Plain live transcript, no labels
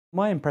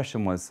My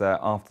impression was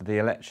that after the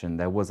election,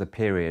 there was a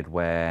period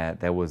where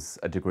there was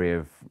a degree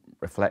of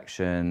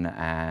reflection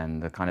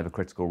and a kind of a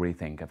critical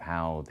rethink of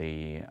how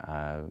the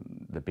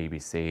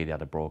BBC, the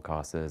other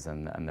broadcasters,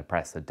 and the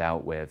press had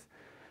dealt with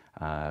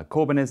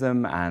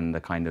Corbynism and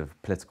the kind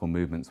of political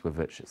movements with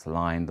which it's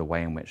aligned, the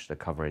way in which the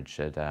coverage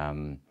had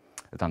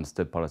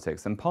understood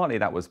politics. And partly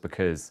that was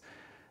because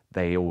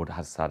they all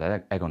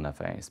had egg on their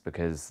face,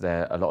 because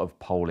a lot of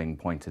polling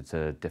pointed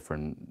to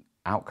different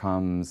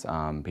outcomes.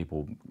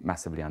 People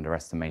massively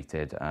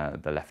underestimated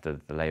the left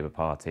of the Labour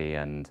Party,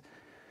 and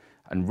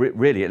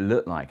really it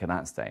looked like at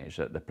that stage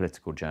that the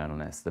political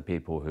journalists, the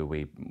people who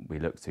we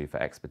looked to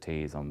for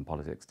expertise on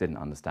politics, didn't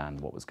understand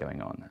what was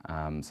going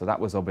on. So that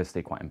was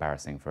obviously quite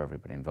embarrassing for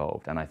everybody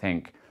involved. And I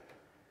think,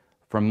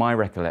 from my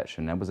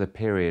recollection, there was a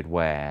period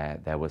where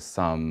there was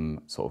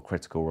some sort of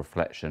critical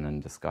reflection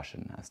and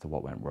discussion as to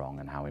what went wrong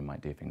and how we might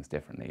do things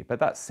differently. But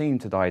that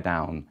seemed to die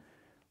down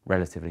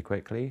relatively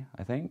quickly,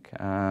 I think.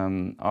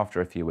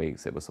 After a few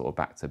weeks, it was sort of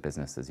back to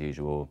business as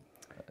usual.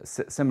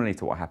 Similarly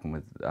to what happened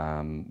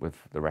with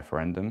the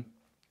referendum,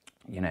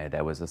 you know,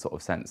 there was a sort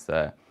of sense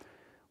that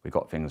we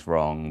got things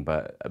wrong,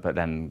 but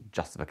then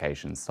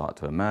justifications start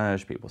to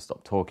emerge. People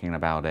stop talking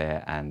about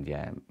it, and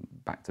yeah,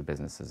 back to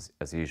business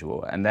as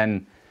usual. And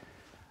then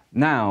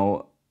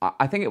now,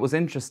 I think it was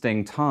an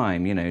interesting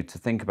time, you know, to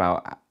think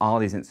about, are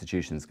these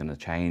institutions going to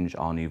change?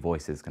 Are new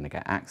voices going to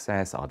get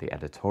access? Are the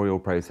editorial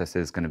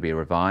processes going to be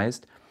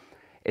revised?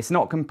 It's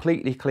not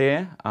completely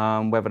clear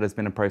whether there's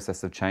been a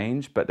process of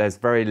change, but there's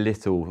very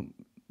little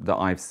that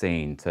I've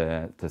seen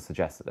to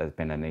suggest that there's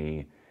been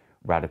any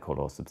radical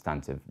or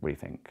substantive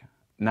rethink.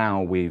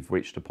 Now we've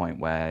reached a point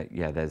where,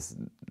 yeah, there's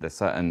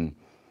certain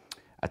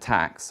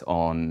attacks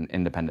on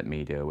independent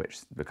media, which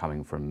are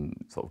coming from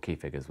sort of key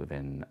figures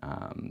within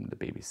the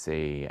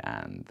BBC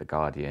and The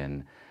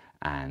Guardian,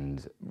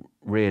 and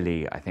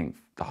really I think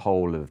the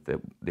whole of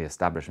the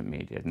establishment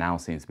media now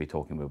seems to be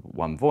talking with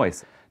one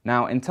voice.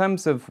 Now, in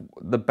terms of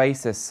the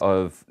basis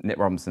of Nick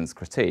Robinson's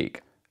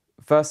critique,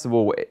 first of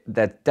all,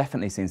 there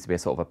definitely seems to be a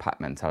sort of a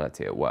pack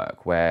mentality at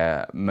work,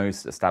 where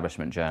most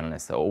establishment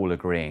journalists are all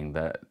agreeing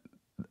that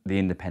the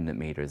independent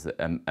media is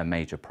a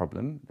major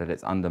problem, that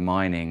it's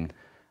undermining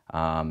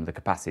the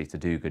capacity to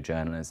do good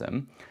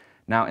journalism.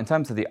 Now, in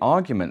terms of the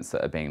arguments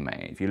that are being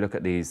made, if you look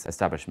at these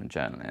establishment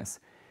journalists,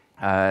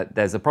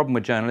 there's a problem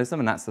with journalism,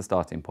 and that's the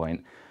starting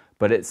point,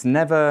 but it's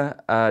never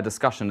a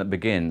discussion that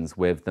begins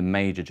with the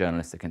major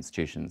journalistic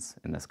institutions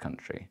in this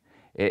country.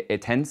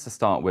 It tends to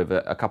start with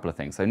a couple of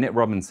things. So Nick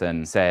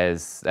Robinson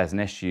says there's an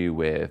issue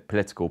with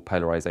political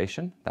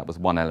polarisation. That was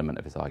one element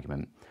of his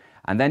argument.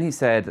 And then he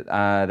said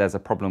there's a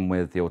problem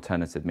with the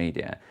alternative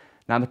media.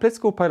 Now, the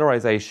political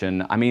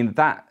polarisation, I mean,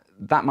 that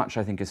much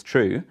I think is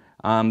true.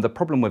 The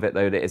problem with it,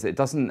 though, is it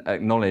doesn't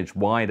acknowledge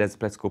why there's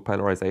political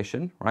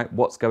polarisation, right?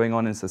 What's going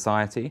on in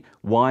society?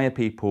 Why are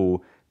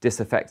people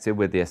disaffected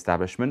with the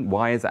establishment?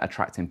 Why is that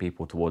attracting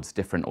people towards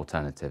different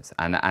alternatives?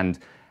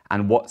 First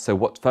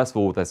of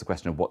all, there's a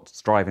question of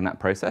what's driving that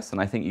process. And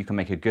I think you can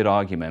make a good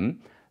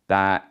argument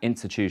that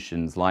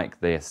institutions like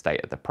the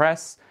state of the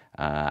press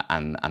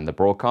and the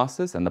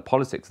broadcasters and the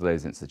politics of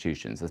those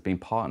institutions has been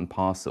part and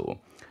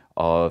parcel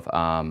of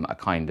a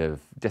kind of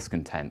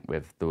discontent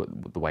with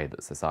the way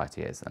that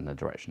society is and the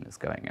direction it's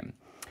going in.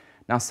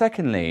 Now,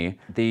 secondly,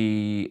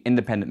 the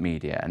independent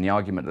media and the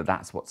argument that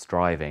that's what's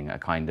driving a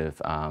kind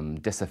of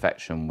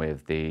disaffection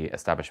with the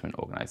establishment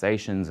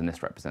organisations, and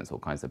this represents all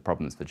kinds of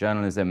problems for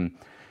journalism.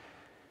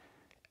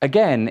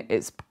 Again,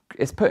 it's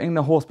putting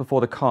the horse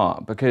before the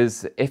cart,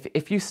 because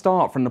if you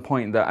start from the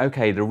point that,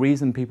 okay, the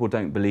reason people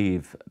don't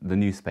believe the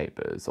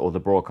newspapers or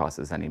the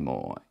broadcasters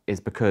anymore is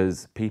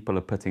because people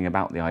are putting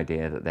about the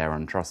idea that they're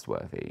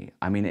untrustworthy,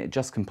 I mean, it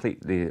just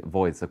completely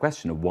avoids the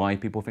question of why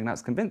people think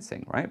that's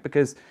convincing, right?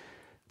 Because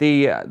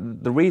the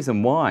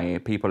reason why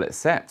people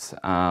accept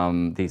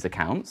these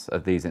accounts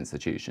of these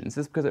institutions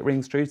is because it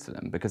rings true to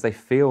them, because they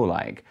feel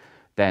like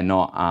they're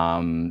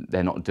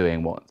not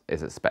doing what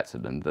is expected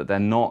of them, that they're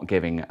not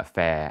giving a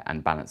fair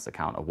and balanced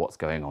account of what's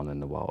going on in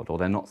the world, or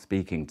they're not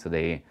speaking to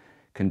the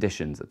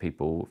conditions that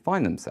people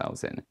find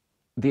themselves in.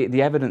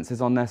 The evidence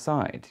is on their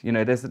side. You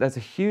know, there's a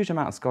huge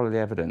amount of scholarly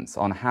evidence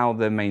on how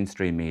the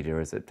mainstream media,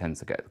 as it tends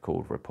to get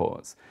called,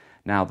 reports.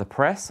 Now, the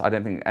press, I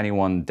don't think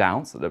anyone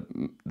doubts that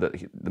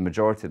the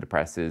majority of the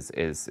press is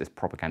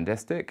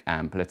propagandistic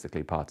and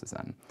politically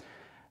partisan.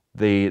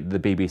 The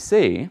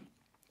BBC,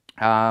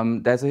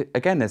 there's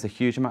a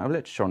huge amount of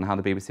literature on how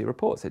the BBC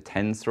reports. It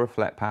tends to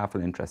reflect powerful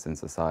interests in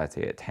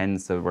society. It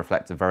tends to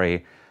reflect a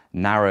very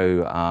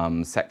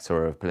narrow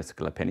sector of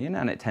political opinion,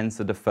 and it tends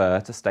to defer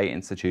to state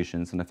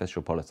institutions and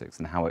official politics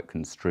and how it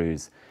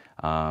construes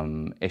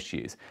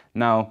issues.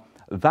 Now,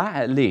 that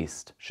at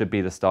least should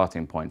be the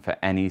starting point for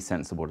any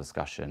sensible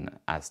discussion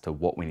as to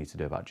what we need to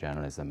do about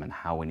journalism and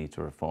how we need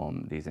to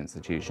reform these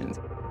institutions.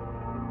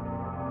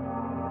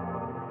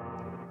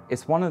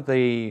 It's one of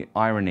the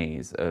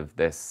ironies of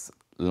this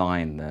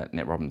line that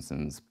Nick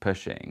Robinson's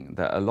pushing,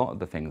 that a lot of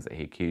the things that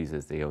he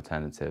accuses the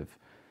alternative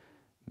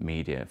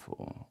media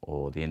for,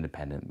 or the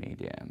independent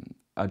media,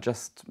 are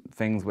just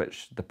things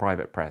which the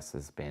private press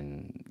has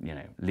been,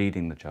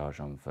 leading the charge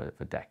on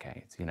for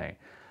decades.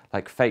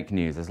 Like fake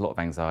news, there's a lot of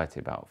anxiety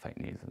about fake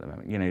news at the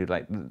moment.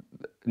 Like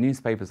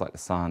newspapers like The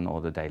Sun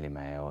or the Daily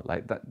Mail,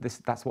 like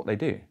that's what they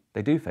do.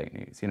 They do fake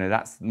news.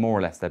 That's more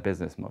or less their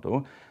business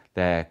model.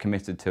 They're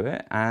committed to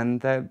it,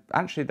 and they're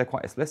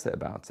quite explicit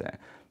about it.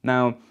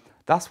 Now,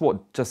 that's what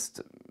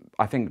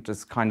I think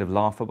just kind of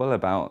laughable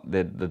about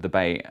the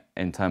debate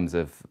in terms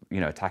of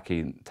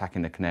attacking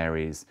the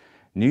Canaries'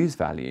 news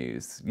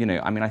values.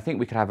 I think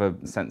we could have a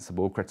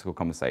sensible, critical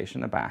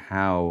conversation about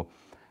how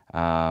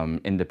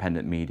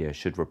independent media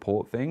should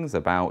report things,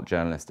 about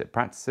journalistic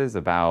practices,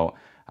 about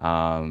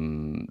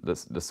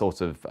the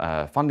sort of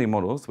funding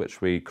models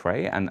which we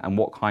create, and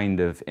what kind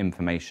of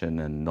information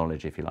and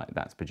knowledge, if you like,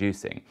 that's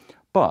producing.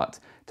 But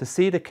to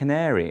see the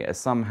Canary as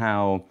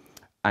somehow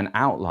an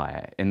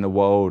outlier in the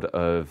world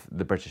of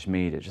the British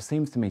media just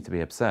seems to me to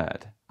be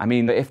absurd. I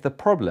mean, if the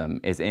problem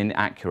is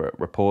inaccurate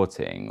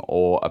reporting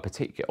or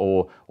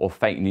or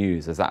fake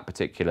news, as that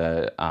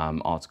particular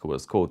article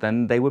was called,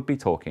 then they would be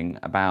talking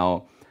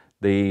about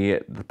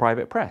the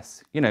private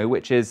press,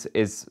 which is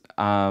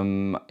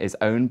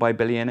owned by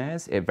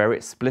billionaires. It very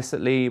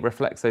explicitly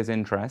reflects those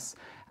interests.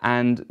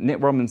 And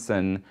Nick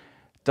Robinson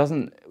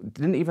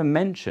didn't even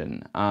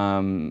mention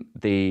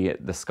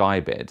the Sky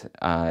bid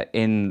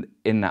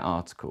in that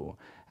article,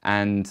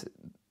 and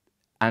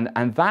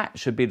that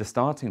should be the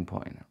starting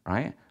point,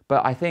 right?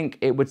 But I think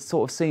it would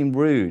sort of seem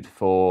rude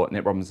for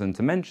Nick Robinson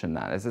to mention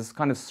that. There's this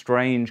kind of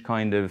strange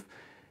kind of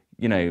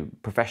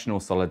professional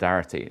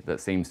solidarity that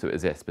seems to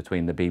exist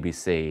between the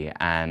BBC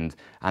and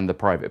the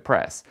private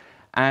press.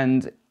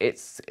 And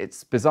it's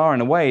bizarre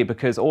in a way,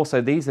 because also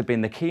these have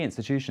been the key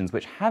institutions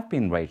which have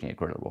been waging a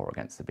guerrilla war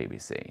against the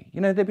BBC.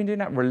 They've been doing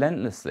that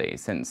relentlessly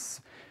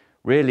since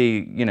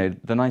really,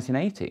 the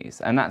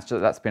 1980s. And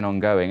that's been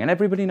ongoing, and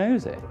everybody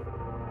knows it.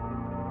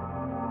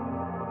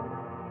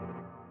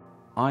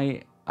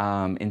 I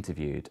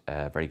interviewed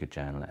a very good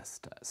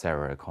journalist,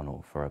 Sarah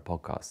O'Connell, for a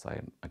podcast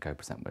I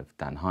co-present with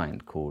Dan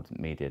Hind called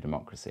Media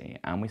Democracy.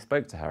 And we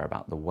spoke to her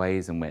about the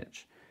ways in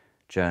which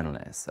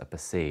journalists are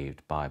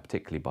perceived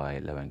particularly by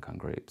low-income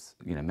groups,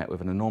 met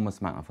with an enormous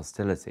amount of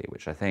hostility,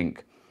 which I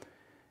think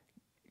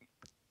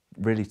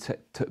really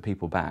took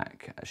people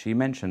back. She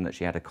mentioned that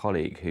she had a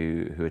colleague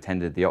who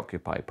attended the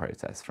Occupy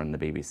protests from the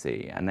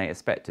BBC, and they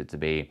expected to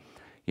be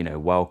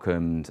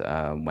welcomed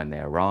when they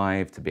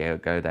arrived, to be able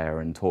to go there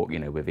and talk,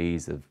 with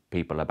ease of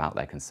people about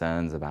their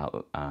concerns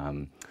about,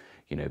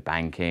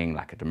 banking,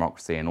 lack of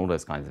democracy, and all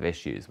those kinds of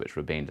issues which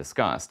were being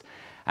discussed.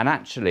 And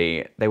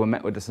actually, they were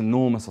met with this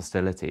enormous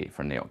hostility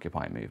from the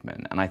Occupy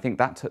movement. And I think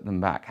that took them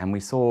back. And we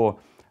saw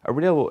a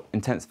real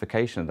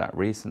intensification of that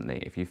recently.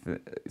 If you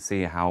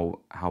see how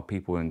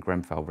people in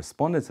Grenfell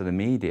responded to the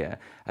media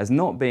as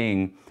not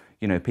being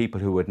people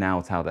who would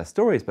now tell their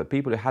stories, but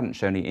people who hadn't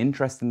shown any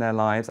interest in their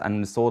lives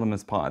and saw them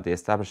as part of the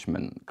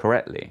establishment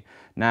correctly.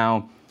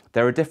 Now,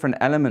 there are different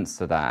elements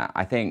to that.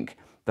 I think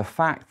the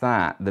fact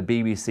that the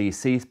BBC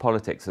sees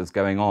politics as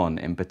going on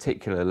in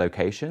particular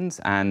locations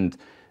and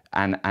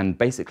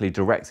basically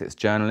directs its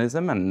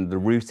journalism and the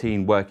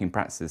routine working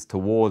practices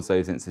towards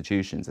those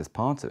institutions as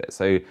part of it.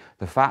 So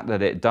the fact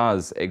that it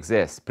does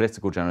exist,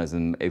 political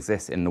journalism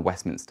exists in the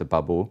Westminster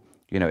bubble,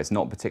 it's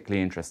not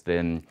particularly interested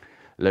in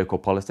local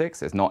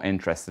politics, it's not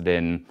interested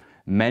in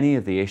many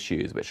of the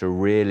issues which are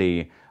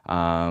really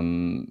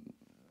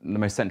the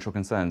most central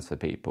concerns for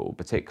people,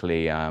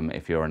 particularly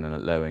if you're in a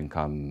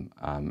low-income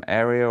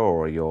area,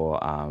 or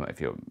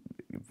if you're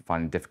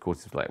finding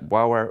difficulties with like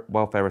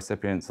welfare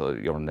recipients, or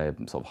you're on the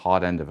sort of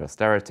hard end of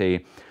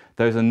austerity.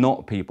 Those are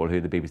not people who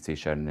the BBC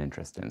showed an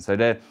interest in. So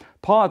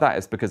part of that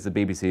is because the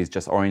BBC is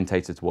just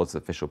orientated towards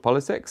official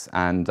politics,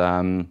 and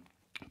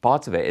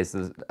part of it is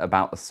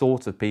about the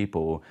sort of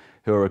people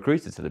who are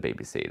recruited to the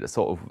BBC, the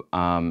sort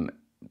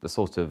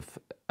of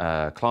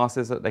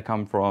classes that they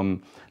come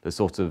from, the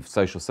sort of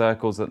social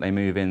circles that they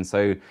move in.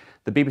 So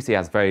the BBC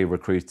has very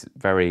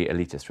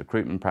elitist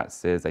recruitment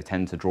practices. They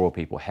tend to draw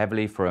people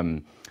heavily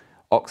from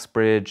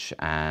Oxbridge,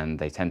 and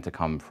they tend to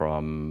come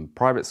from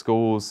private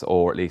schools,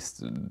 or at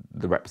least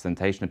the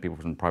representation of people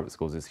from private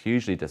schools is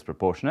hugely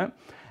disproportionate.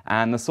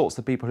 And the sorts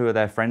of people who are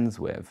their friends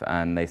with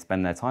and they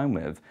spend their time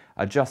with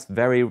are just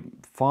very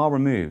far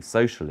removed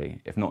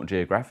socially, if not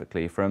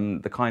geographically,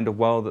 from the kind of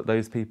world that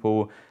those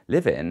people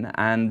live in.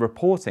 And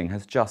reporting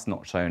has just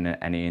not shown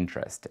any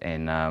interest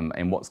in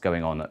what's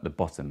going on at the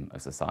bottom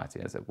of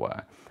society, as it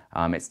were.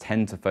 It's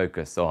tend to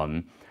focus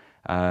on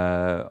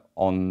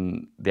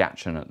the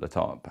action at the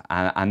top,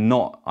 and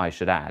not, I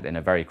should add, in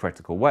a very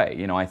critical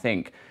way. I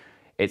think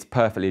it's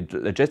perfectly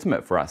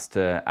legitimate for us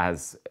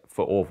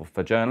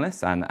for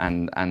journalists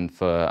and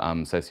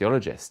for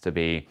sociologists to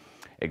be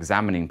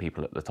examining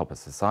people at the top of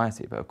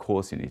society, but of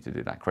course you need to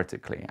do that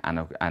critically,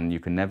 and you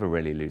can never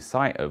really lose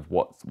sight of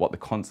what the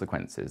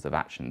consequences of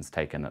actions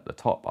taken at the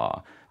top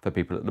are for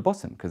people at the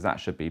bottom, because that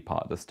should be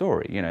part of the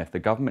story. If the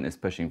government is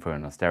pushing for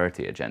an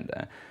austerity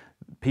agenda,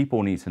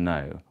 people need to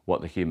know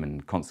what the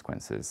human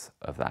consequences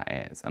of that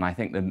is. And I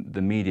think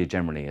the media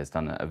generally has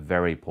done a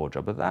very poor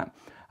job of that.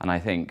 And I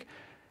think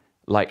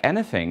like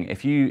anything,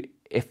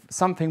 if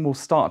something will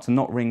start to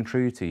not ring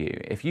true to you,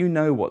 if you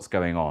know what's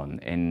going on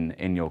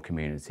in your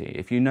community,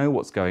 if you know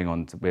what's going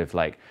on with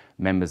like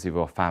members of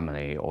your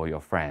family or your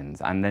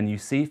friends, and then you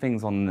see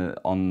things on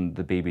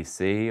the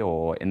BBC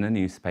or in the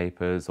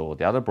newspapers or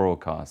the other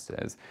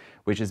broadcasters,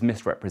 which is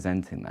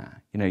misrepresenting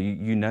that,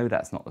 you know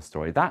that's not the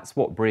story. That's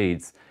what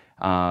breeds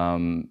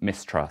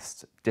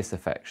mistrust,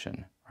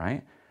 disaffection,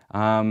 right?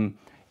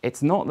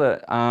 It's not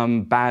that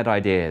bad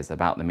ideas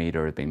about the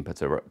media have been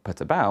put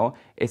about.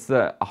 It's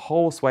that a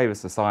whole swathe of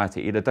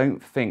society either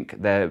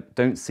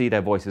don't see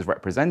their voices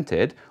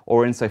represented,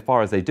 or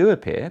insofar as they do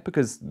appear,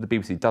 because the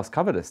BBC does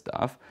cover this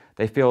stuff,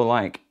 they feel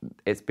like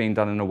it's being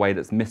done in a way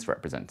that's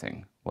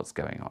misrepresenting what's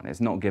going on.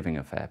 It's not giving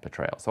a fair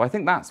portrayal. So I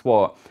think that's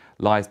what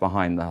lies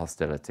behind the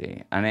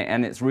hostility,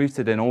 and it's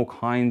rooted in all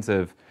kinds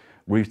of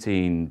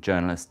routine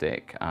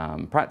journalistic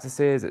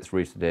practices. It's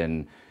rooted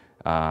in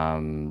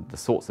the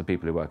sorts of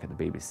people who work at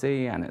the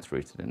BBC, and it's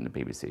rooted in the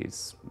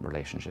BBC's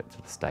relationship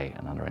to the state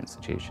and other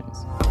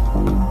institutions.